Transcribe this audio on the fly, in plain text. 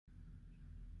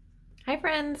Hi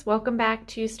friends, welcome back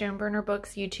to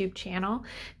StoneburnerBooks YouTube channel.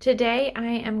 Today I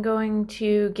am going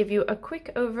to give you a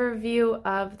quick overview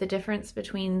of the difference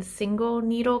between single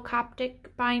needle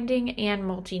Coptic binding and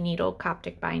multi-needle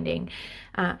Coptic binding.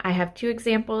 I have two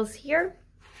examples here.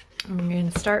 I'm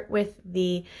going to start with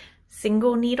the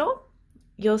single needle.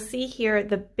 You'll see here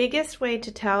the biggest way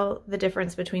to tell the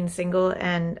difference between single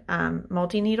and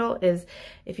multi-needle is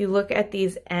if you look at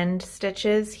these end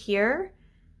stitches here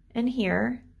and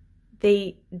here.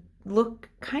 They look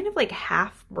kind of like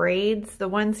half braids. The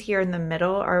ones here in the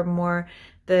middle are more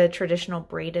the traditional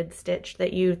braided stitch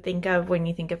that you think of when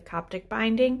you think of Coptic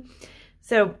binding.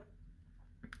 So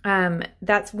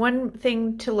that's one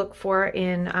thing to look for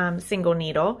in single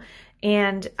needle.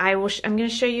 And I'm going to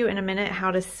show you in a minute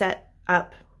how to set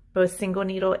up both single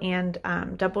needle and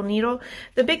double needle.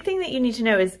 The big thing that you need to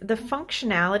know is the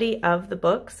functionality of the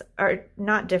books are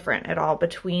not different at all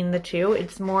between the two.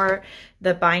 It's more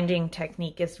the binding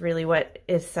technique is really what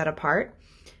is set apart.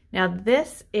 Now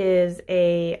this is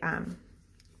a,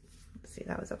 let's see,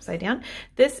 that was upside down.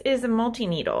 This is a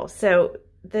multi-needle. So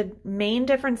the main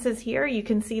differences here, you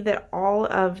can see that all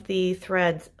of the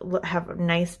threads have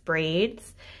nice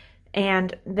braids.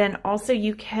 And then also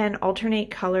you can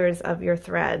alternate colors of your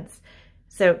threads.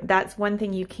 So that's one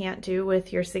thing you can't do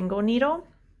with your single needle.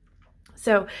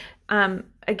 So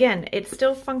again, it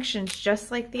still functions just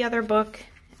like the other book.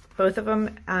 Both of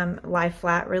them lie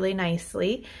flat really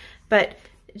nicely, but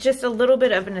just a little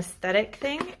bit of an aesthetic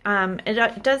thing.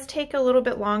 It does take a little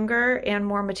bit longer and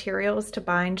more materials to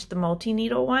bind the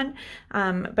multi-needle one.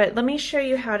 But let me show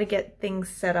you how to get things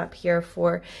set up here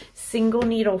for single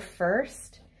needle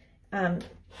first.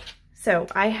 So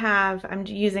I'm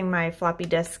using my floppy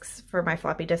disks for my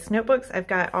floppy disk notebooks. I've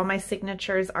got all my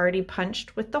signatures already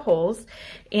punched with the holes,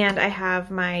 and I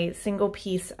have my single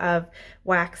piece of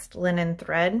waxed linen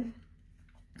thread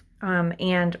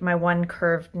and my one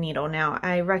curved needle. Now,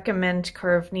 I recommend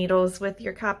curved needles with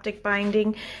your Coptic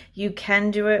binding. You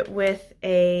can do it with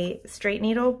a straight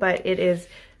needle, but it is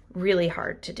really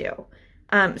hard to do.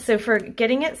 So for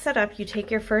getting it set up, you take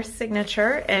your first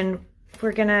signature, and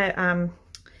we're gonna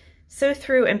sew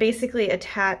through and basically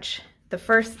attach the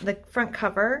front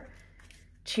cover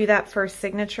to that first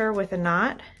signature with a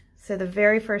knot. So the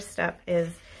very first step is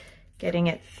getting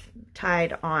it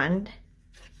tied on.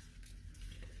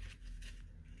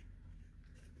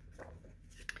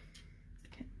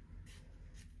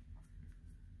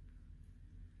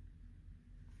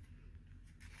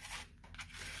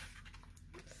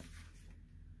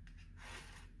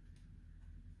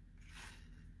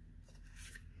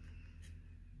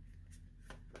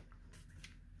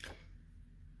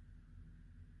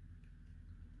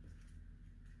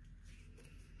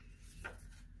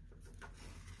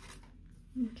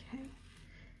 Okay,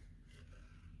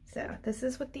 so this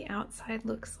is what the outside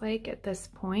looks like at this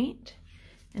point.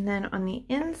 And then on the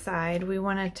inside, we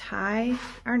want to tie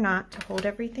our knot to hold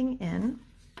everything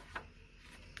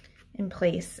in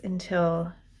place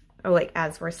until, or like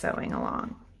as we're sewing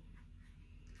along.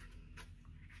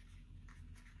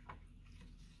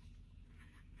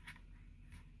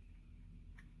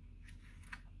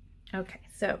 Okay,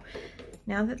 so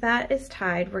now that that is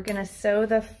tied, we're going to sew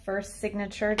the first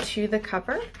signature to the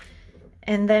cover,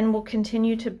 and then we'll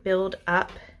continue to build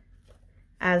up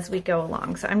as we go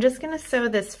along. So I'm just going to sew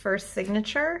this first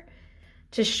signature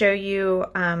to show you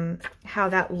how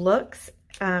that looks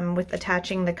with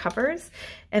attaching the covers,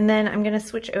 and then I'm going to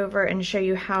switch over and show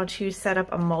you how to set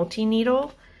up a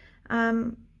multi-needle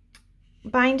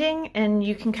binding, and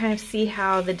you can kind of see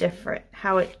how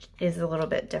it is a little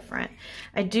bit different.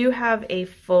 I do have a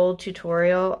full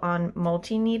tutorial on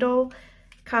multi-needle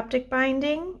Coptic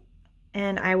binding,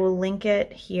 and I will link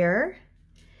it here.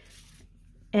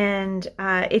 And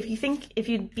if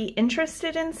you'd be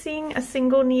interested in seeing a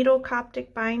single needle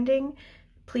Coptic binding,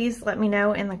 please let me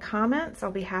know in the comments. I'll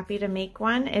be happy to make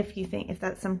one if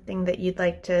that's something that you'd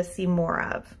like to see more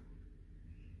of.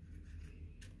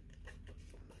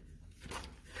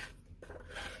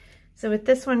 So with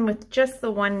this one, with just the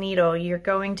one needle, you're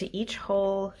going to each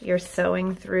hole, you're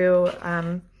sewing through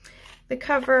the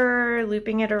cover,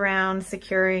 looping it around,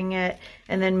 securing it,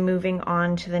 and then moving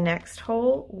on to the next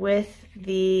hole. With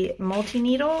the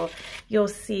multi-needle, you'll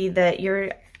see that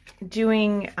you're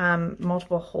doing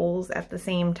multiple holes at the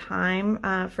same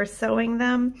time for sewing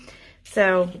them.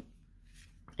 So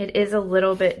it is a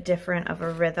little bit different of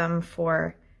a rhythm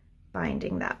for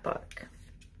binding that book.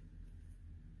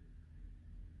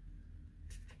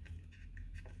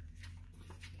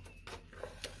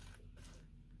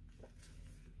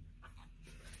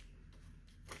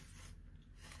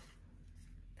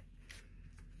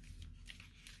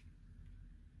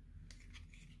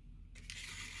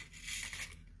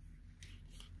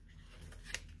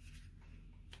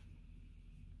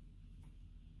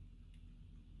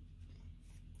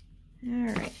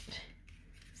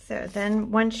 So then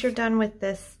once you're done with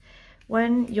this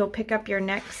one, you'll pick up your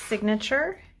next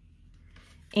signature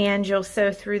and you'll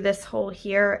sew through this hole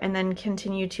here and then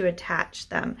continue to attach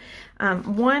them.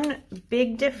 One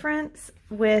big difference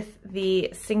with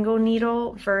the single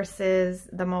needle versus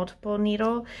the multiple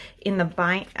needle in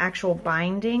the actual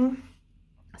binding,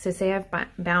 so say I've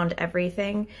bound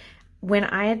everything, when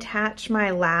I attach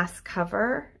my last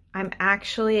cover, I'm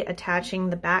actually attaching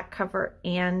the back cover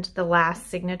and the last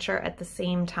signature at the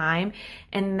same time,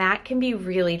 and that can be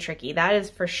really tricky. That is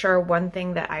for sure one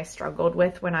thing that I struggled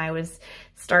with when I was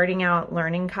starting out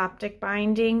learning Coptic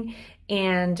binding.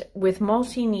 And with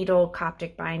multi-needle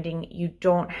Coptic binding, you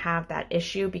don't have that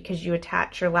issue because you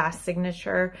attach your last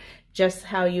signature just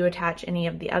how you attach any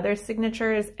of the other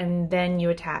signatures, and then you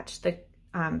attach the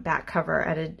back cover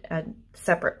at a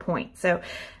separate point. So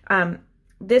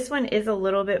this one is a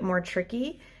little bit more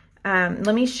tricky.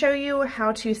 Let me show you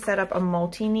how to set up a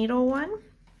multi-needle one.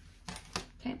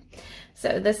 Okay,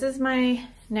 so this is my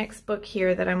next book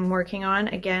here that I'm working on.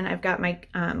 Again, I've got my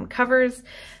covers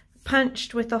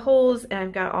punched with the holes, and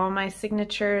I've got all my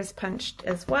signatures punched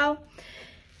as well.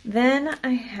 Then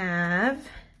I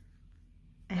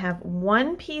have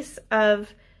one piece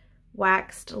of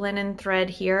waxed linen thread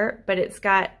here, but it's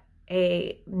got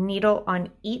a needle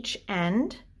on each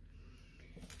end.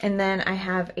 And then I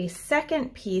have a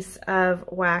second piece of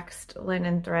waxed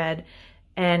linen thread,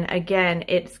 and again,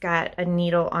 it's got a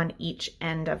needle on each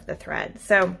end of the thread.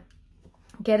 So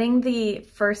getting the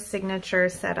first signature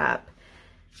set up,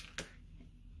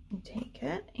 take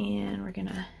it and we're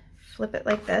gonna flip it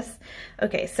like this.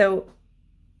 Okay, so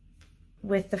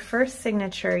with the first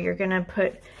signature, you're gonna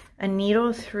put a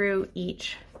needle through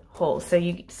each hole. So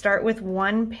you start with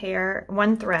one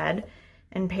thread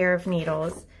and pair of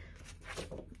needles.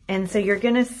 And so you're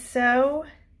gonna sew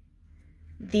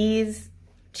these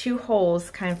two holes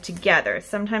kind of together.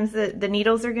 Sometimes the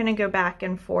needles are gonna go back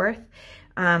and forth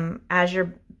as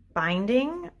you're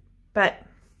binding, but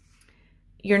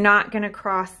you're not gonna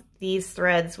cross these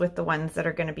threads with the ones that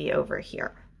are gonna be over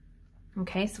here.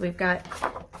 Okay, so we've got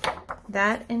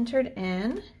that entered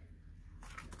in.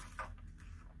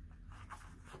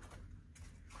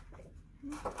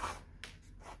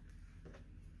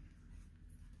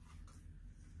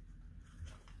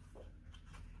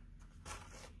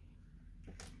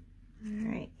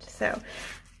 All right, so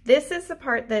this is the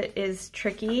part that is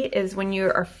tricky, is when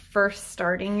you are first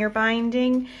starting your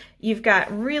binding. You've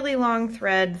got really long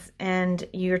threads and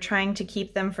you're trying to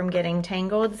keep them from getting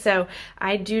tangled. So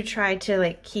I do try to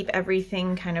like keep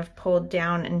everything kind of pulled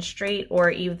down and straight,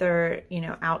 or either, you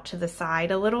know, out to the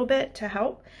side a little bit to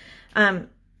help.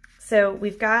 So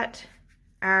we've got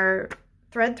our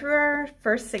thread through our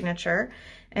first signature,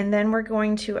 and then we're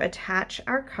going to attach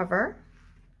our cover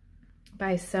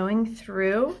by sewing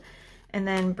through and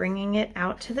then bringing it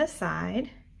out to the side.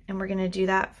 And we're going to do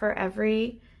that for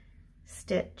every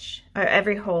stitch, or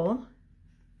every hole.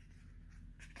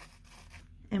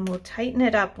 And we'll tighten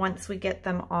it up once we get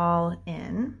them all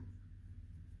in.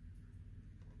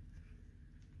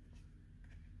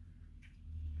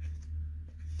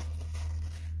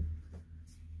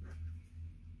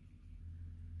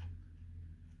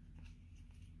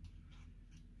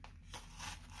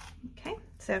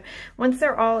 So once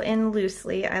they're all in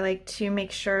loosely, I like to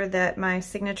make sure that my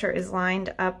signature is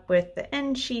lined up with the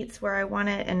end sheets where I want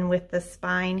it, and with the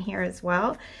spine here as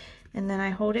well. And then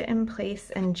I hold it in place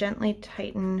and gently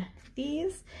tighten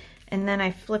these. And then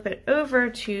I flip it over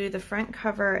to the front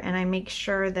cover and I make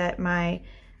sure that my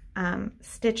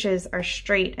stitches are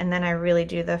straight, and then I really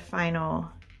do the final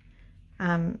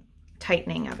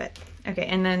tightening of it. Okay,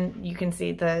 and then you can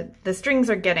see the strings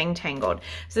are getting tangled.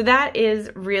 So that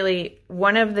is really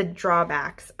one of the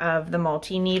drawbacks of the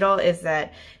multi-needle, is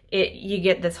that you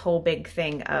get this whole big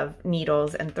thing of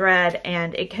needles and thread,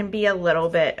 and it can be a little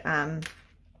bit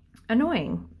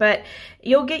annoying, but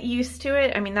you'll get used to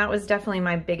it. I mean, that was definitely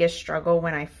my biggest struggle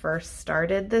when I first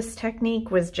started this technique,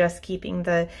 was just keeping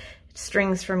the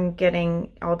strings from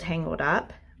getting all tangled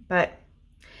up. But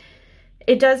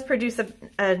it does produce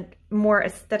a more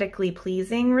aesthetically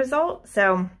pleasing result,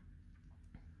 so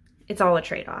it's all a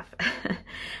trade-off.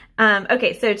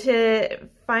 Okay, so to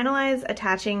finalize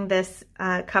attaching this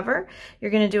cover, you're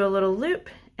going to do a little loop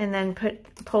and then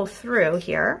pull through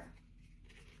here.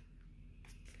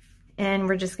 And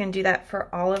we're just going to do that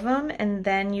for all of them, and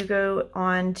then you go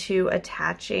on to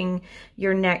attaching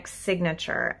your next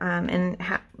signature.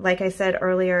 Like I said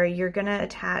earlier, you're going to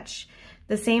attach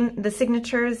the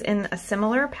signatures in a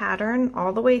similar pattern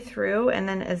all the way through, and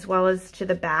then as well as to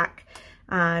the back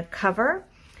cover.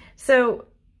 So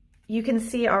you can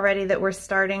see already that we're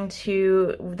starting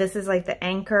to, this is like the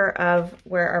anchor of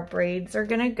where our braids are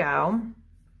gonna go.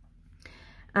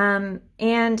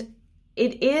 And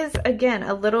it is, again,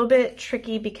 a little bit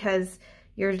tricky because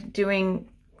you're doing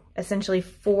essentially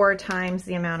 4 times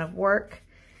the amount of work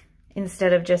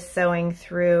instead of just sewing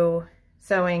through,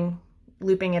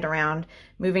 looping it around,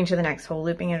 moving to the next hole,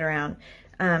 looping it around.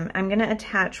 I'm going to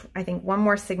attach, I think, one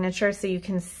more signature so you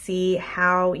can see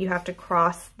how you have to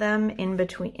cross them in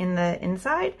between, in the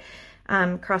inside,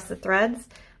 cross the threads.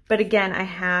 But again, I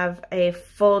have a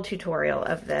full tutorial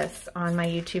of this on my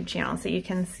YouTube channel, so you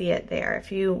can see it there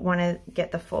if you want to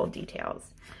get the full details.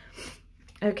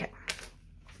 Okay.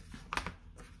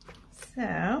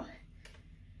 So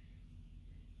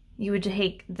you would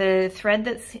take the thread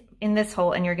that's in this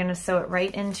hole and you're going to sew it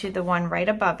right into the one right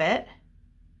above it.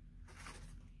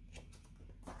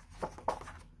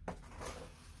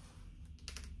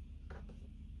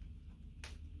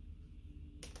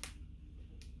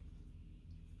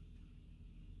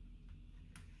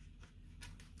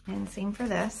 And same for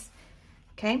this,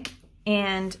 okay?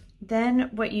 And then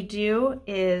what you do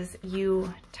is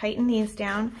you tighten these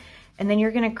down and then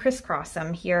you're gonna crisscross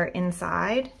them here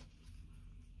inside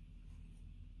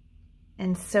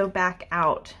and sew back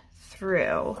out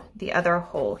through the other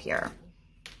hole here.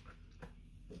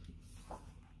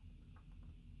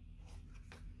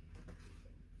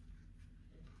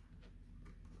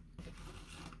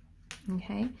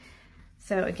 Okay.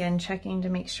 So again, checking to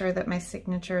make sure that my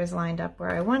signature is lined up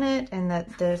where I want it and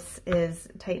that this is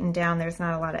tightened down. There's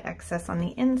not a lot of excess on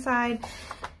the inside.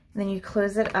 And then you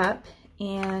close it up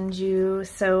and you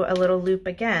sew a little loop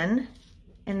again,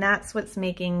 and that's what's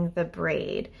making the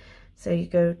braid. So you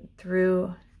go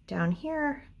through down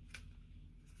here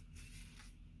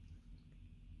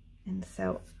and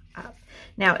sew up.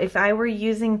 Now, if I were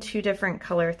using 2 different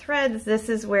color threads, this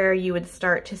is where you would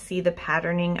start to see the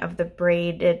patterning of the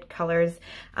braided colors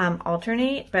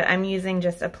alternate, but I'm using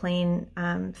just a plain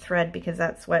thread because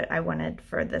that's what I wanted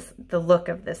for this, the look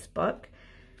of this book.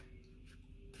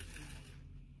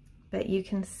 But you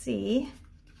can see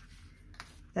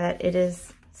that it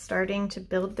is starting to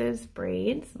build those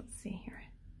braids. Let's see here,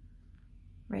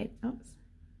 right, oops,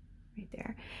 right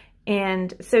there.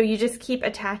 And so you just keep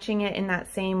attaching it in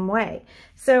that same way.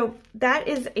 So that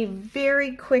is a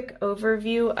very quick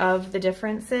overview of the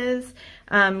differences.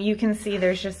 You can see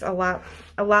there's just a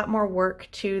lot more work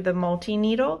to the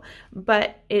multi-needle,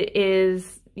 but it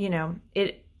is, you know,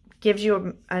 it gives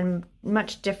you a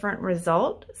much different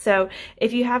result. So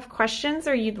if you have questions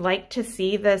or you'd like to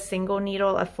see the single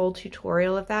needle, a full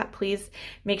tutorial of that, please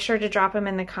make sure to drop them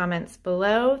in the comments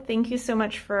below. Thank you so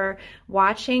much for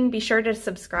watching. Be sure to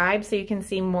subscribe so you can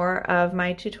see more of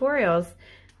my tutorials.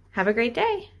 Have a great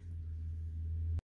day.